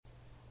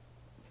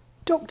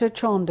Dr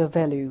Chander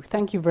Velu,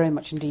 thank you very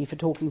much indeed for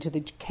talking to the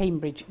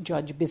Cambridge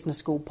Judge Business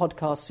School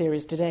podcast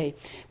series today.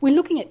 We're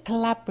looking at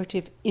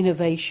collaborative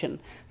innovation.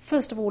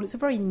 First of all, it's a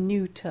very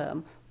new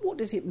term. What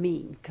does it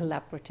mean,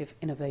 collaborative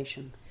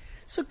innovation?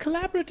 So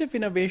collaborative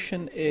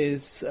innovation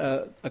is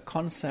a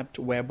concept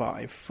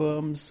whereby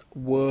firms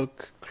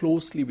work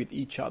closely with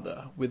each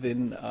other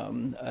within,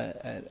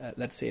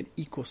 let's say, an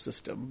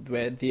ecosystem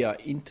where they are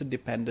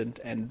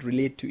interdependent and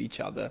relate to each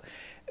other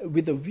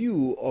with a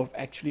view of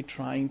actually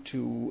trying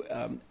to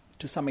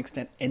some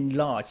extent,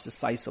 enlarge the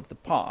size of the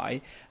pie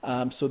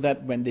so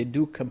that when they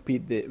do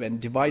compete,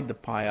 when divide the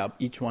pie up,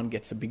 each one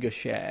gets a bigger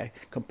share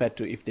compared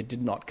to if they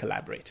did not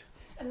collaborate.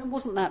 And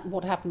wasn't that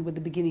what happened with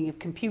the beginning of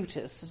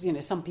computers? You know,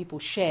 some people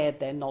shared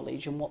their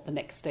knowledge and what the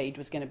next stage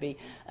was going to be,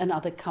 and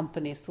other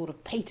companies sort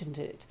of patented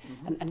it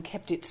and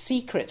kept it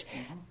secret.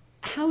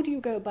 How do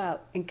you go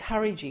about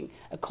encouraging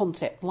a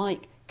concept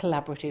like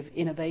collaborative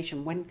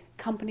innovation when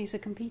companies are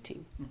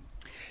competing?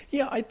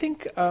 Yeah, I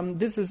think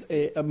this is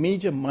a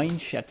major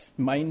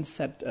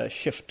mindset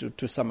shift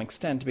to some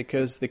extent,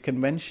 because the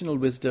conventional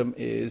wisdom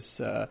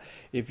is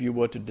if you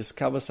were to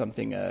discover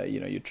something,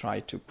 you try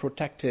to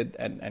protect it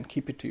and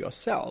keep it to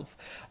yourself.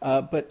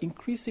 But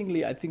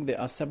increasingly, I think there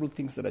are several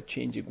things that are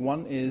changing.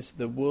 One is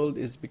the world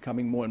is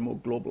becoming more and more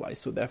globalized,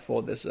 so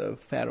therefore there's a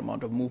fair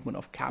amount of movement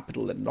of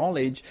capital and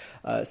knowledge.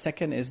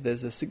 Second is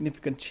there's a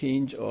significant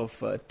change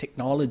of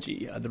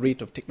technology. The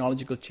rate of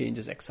technological change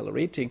is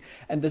accelerating,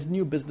 and there's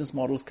new business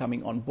models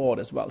coming on board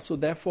as well. So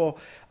therefore,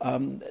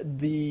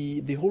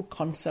 the whole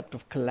concept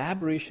of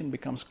collaboration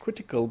becomes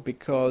critical,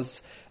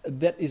 because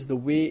that is the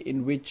way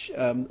in which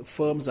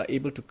firms are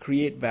able to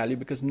create value,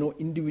 because no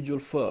individual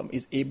firm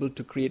is able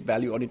to create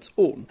value on its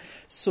own.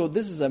 So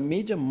this is a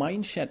major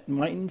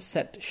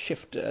mindset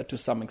shift to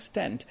some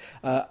extent.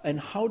 And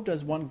how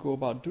does one go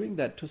about doing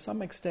that? To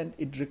some extent,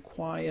 it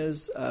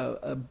requires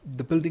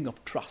the building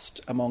of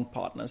trust among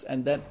partners,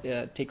 and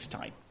that takes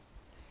time.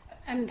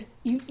 And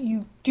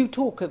you do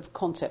talk of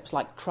concepts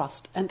like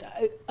trust and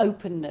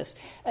openness.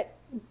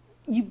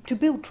 To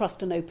build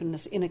trust and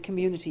openness in a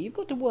community, you've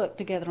got to work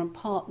together and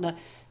partner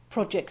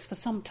projects for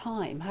some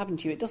time,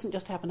 haven't you? It doesn't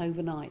just happen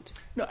overnight.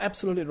 No,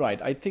 absolutely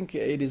right. I think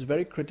it is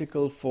very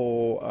critical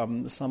for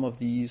some of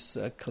these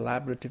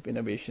collaborative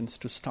innovations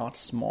to start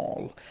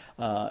small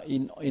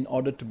in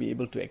order to be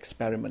able to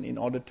experiment, in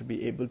order to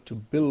be able to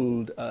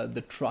build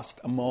the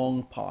trust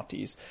among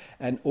parties.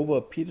 And over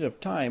a period of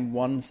time,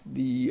 once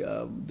the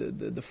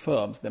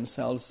firms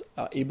themselves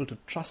are able to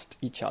trust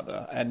each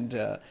other,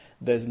 and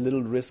there's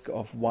little risk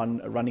of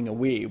one running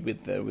away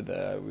with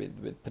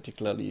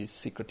particularly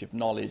secretive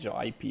knowledge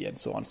or IP and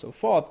so on and so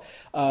forth,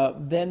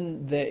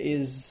 then there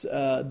is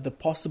the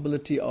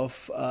possibility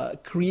of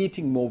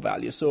creating more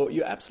value. So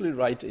you're absolutely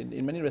right.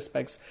 In many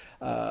respects,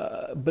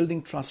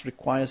 building trust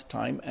requires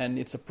time, and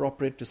it's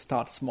appropriate to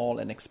start small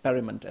and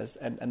experiment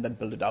and then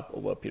build it up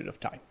over a period of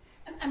time.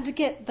 And to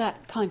get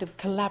that kind of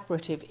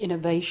collaborative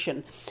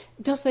innovation,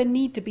 does there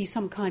need to be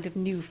some kind of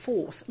new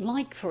force,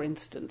 like, for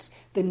instance,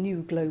 the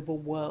new global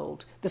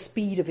world, the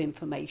speed of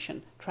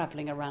information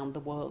travelling around the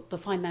world, the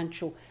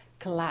financial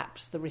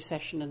collapse, the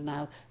recession, and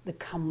now the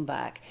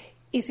comeback?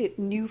 Is it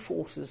new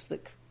forces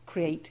that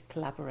create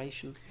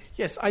collaboration?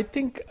 Yes, I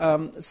think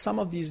some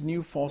of these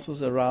new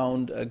forces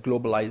around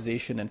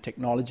globalization and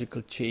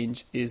technological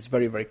change is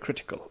very, very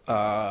critical.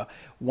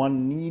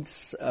 One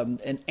needs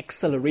an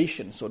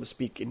acceleration, so to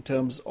speak, in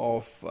terms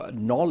of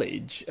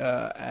knowledge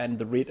and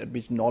the rate at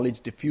which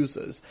knowledge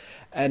diffuses.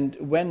 And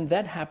when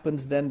that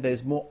happens, then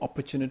there's more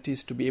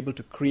opportunities to be able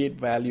to create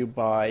value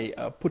by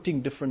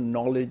putting different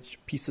knowledge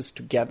pieces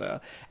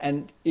together.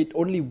 And it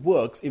only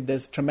works if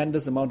there's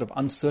tremendous amount of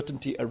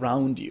uncertainty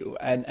around you.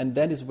 And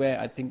that is where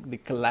I think the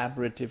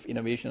collaborative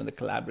innovation and the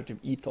collaborative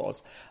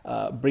ethos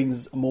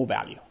brings more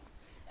value.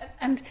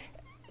 And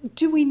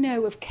do we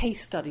know of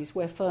case studies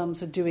where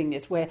firms are doing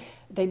this, where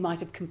they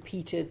might have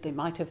competed, they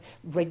might have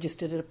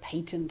registered a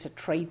patent, a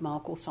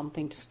trademark or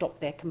something to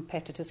stop their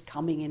competitors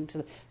coming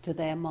into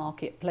their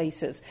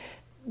marketplaces?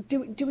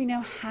 Do we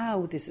know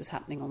how this is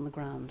happening on the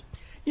ground?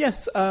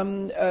 Yes,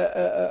 an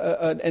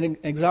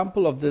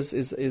example of this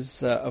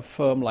is a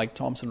firm like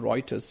Thomson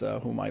Reuters,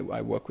 whom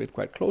I work with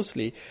quite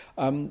closely.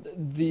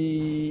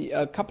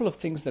 A couple of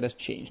things that has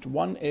changed.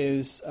 One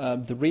is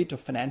the rate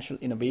of financial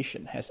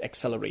innovation has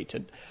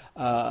accelerated.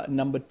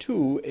 Number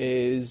two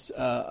is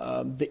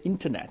the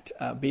internet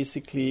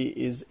basically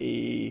is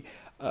a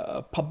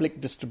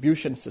public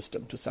distribution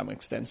system to some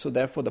extent. So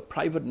therefore, the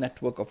private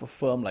network of a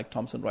firm like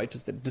Thomson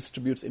Reuters that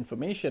distributes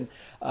information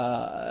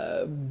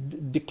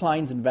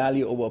declines in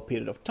value over a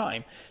period of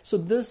time. So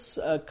this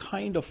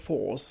kind of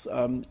force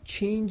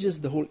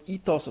changes the whole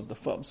ethos of the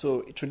firm.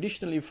 So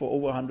traditionally, for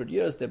over 100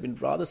 years, they've been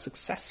rather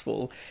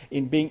successful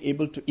in being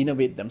able to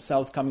innovate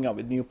themselves, coming up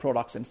with new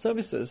products and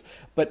services.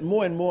 But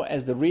more and more,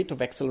 as the rate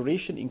of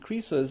acceleration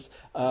increases,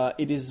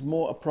 it is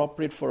more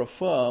appropriate for a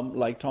firm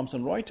like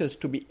Thomson Reuters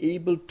to be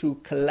able to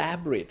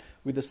collaborate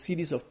with a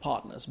series of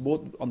partners,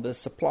 both on the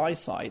supply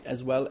side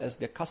as well as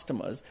their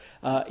customers,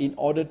 in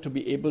order to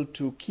be able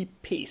to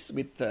keep pace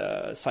with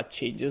such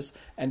changes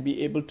and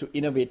be able to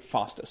innovate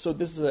faster. So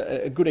this is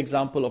a good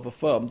example of a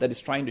firm that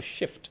is trying to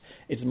shift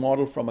its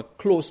model from a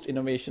closed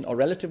innovation or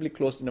relatively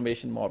closed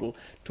innovation model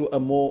to a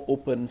more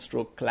open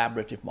stroke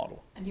collaborative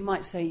model. And you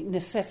might say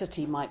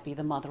necessity might be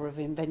the mother of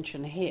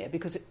invention here,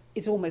 because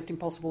it's almost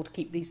impossible to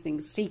keep these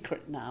things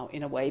secret now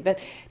in a way. But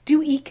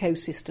do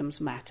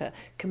ecosystems matter?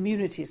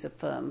 Communities of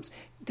firms?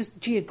 Does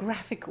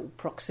geographical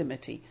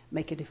proximity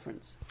make a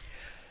difference?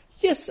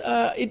 Yes,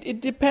 it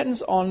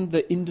depends on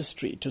the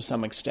industry to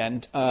some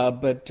extent,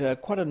 but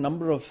quite a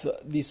number of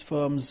these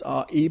firms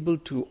are able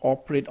to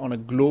operate on a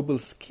global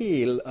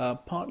scale,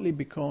 partly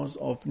because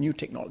of new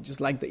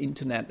technologies like the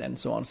internet and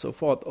so on and so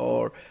forth,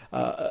 or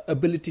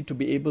ability to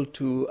be able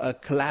to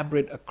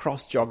collaborate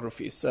across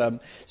geographies. So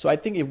I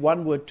think if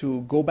one were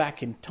to go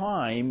back in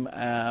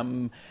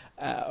time,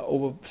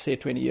 over, say,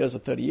 20 years or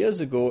 30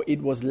 years ago,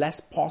 it was less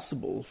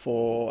possible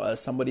for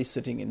somebody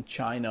sitting in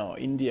China or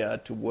India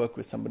to work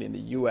with somebody in the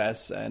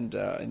US and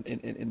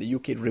in the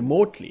UK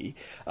remotely.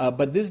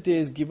 But these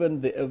days,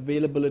 given the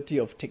availability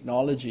of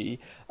technology,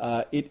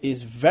 it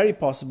is very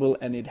possible,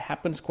 and it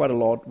happens quite a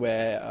lot,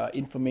 where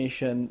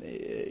information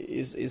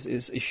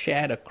is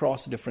shared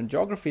across different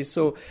geographies.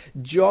 So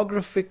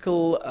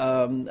geographical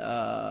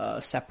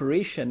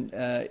separation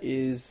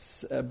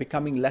is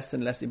becoming less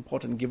and less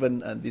important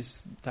given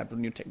this type of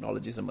new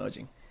technologies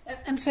emerging.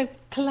 And so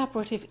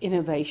collaborative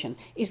innovation,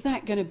 is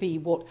that going to be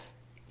what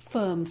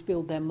firms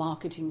build their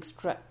marketing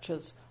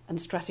structures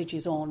and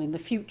strategies on in the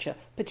future,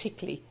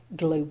 particularly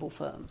global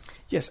firms?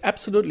 Yes,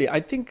 absolutely.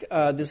 I think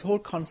this whole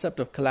concept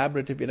of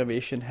collaborative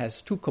innovation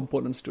has two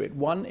components to it.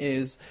 One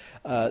is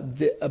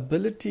the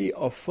ability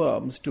of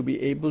firms to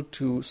be able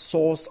to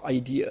source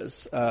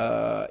ideas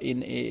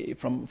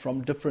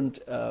from different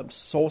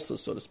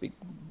sources, so to speak,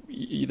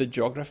 either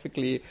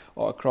geographically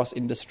or across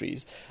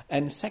industries.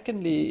 And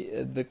secondly,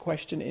 the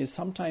question is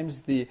sometimes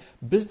the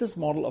business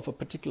model of a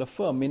particular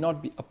firm may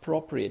not be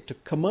appropriate to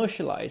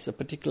commercialize a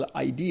particular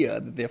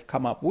idea that they've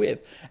come up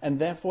with, and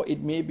therefore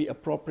it may be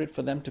appropriate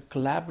for them to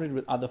collaborate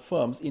with other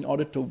firms in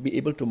order to be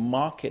able to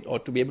market or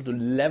to be able to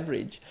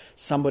leverage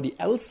somebody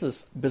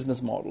else's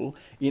business model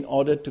in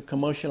order to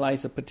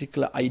commercialize a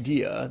particular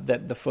idea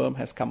that the firm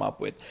has come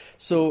up with.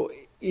 So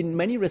in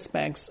many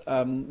respects,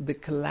 the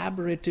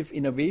collaborative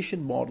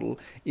innovation model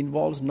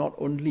involves not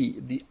only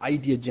the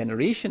idea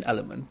generation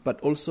element, but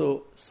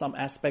also some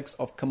aspects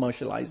of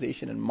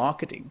commercialization and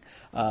marketing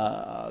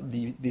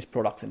these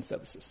products and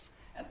services.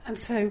 And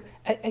so,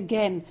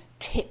 again,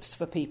 tips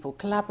for people,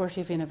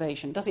 collaborative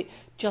innovation. Does it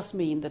just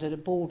mean that at a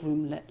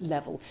boardroom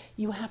level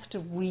you have to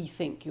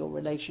rethink your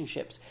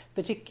relationships,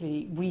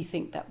 particularly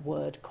rethink that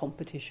word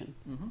competition?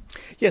 Mm-hmm.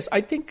 Yes,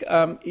 I think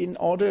in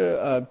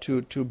order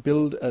to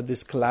build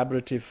this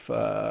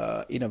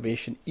collaborative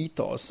innovation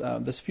ethos,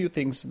 there's a few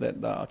things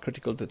that are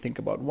critical to think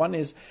about. One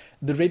is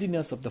the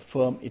readiness of the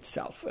firm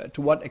itself.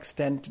 To what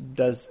extent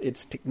does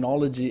its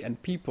technology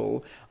and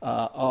people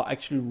are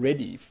actually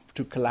ready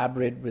to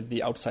collaborate with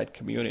the outside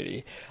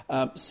community?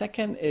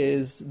 Second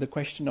is the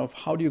question of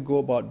how do you go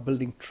about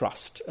building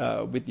trust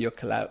with your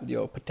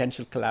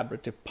potential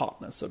collaborative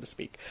partners, so to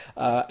speak.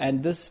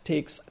 And this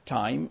takes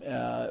time.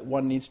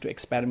 One needs to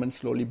experiment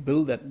slowly,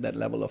 build that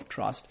level of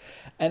trust.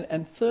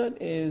 And third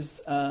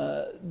is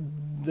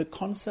the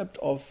concept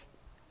of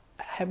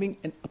having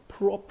an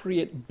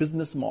appropriate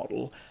business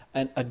model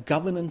and a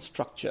governance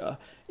structure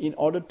in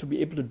order to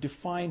be able to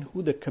define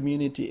who the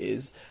community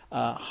is,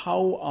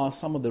 how are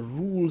some of the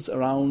rules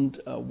around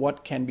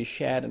what can be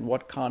shared and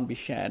what can't be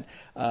shared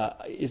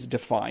is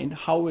defined,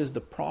 how is the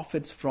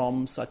profits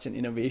from such an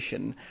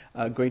innovation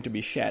going to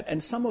be shared.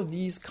 And some of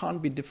these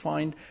can't be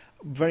defined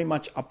very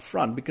much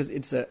upfront because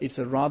it's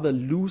a rather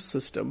loose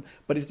system,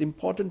 but it's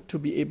important to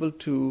be able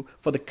to,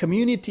 for the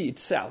community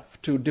itself,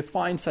 to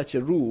define such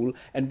a rule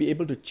and be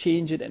able to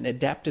change it and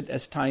adapt it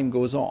as time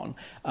goes on.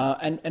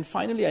 And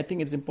finally, I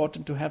think it's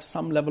important to have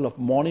some level of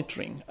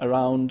monitoring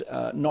around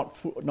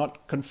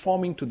not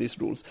conforming to these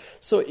rules.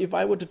 So if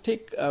I were to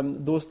take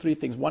those three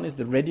things, one is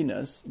the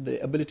readiness,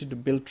 the ability to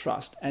build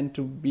trust, and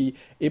to be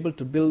able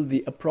to build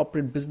the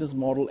appropriate business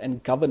model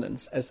and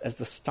governance as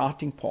the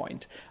starting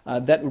point.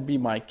 That would be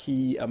my key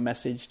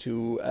message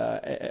to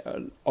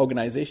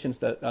organizations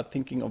that are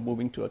thinking of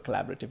moving to a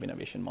collaborative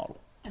innovation model.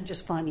 And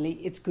just finally,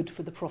 it's good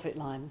for the profit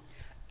line.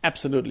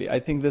 Absolutely.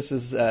 I think this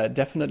is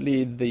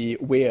definitely the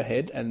way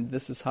ahead, and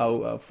this is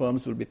how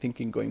firms will be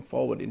thinking going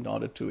forward in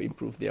order to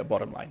improve their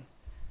bottom line.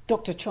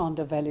 Dr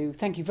Chander Velu,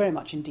 thank you very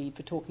much indeed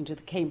for talking to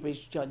the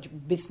Cambridge Judge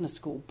Business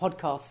School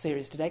podcast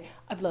series today.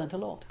 I've learned a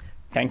lot.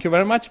 Thank you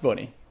very much,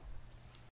 Bonnie.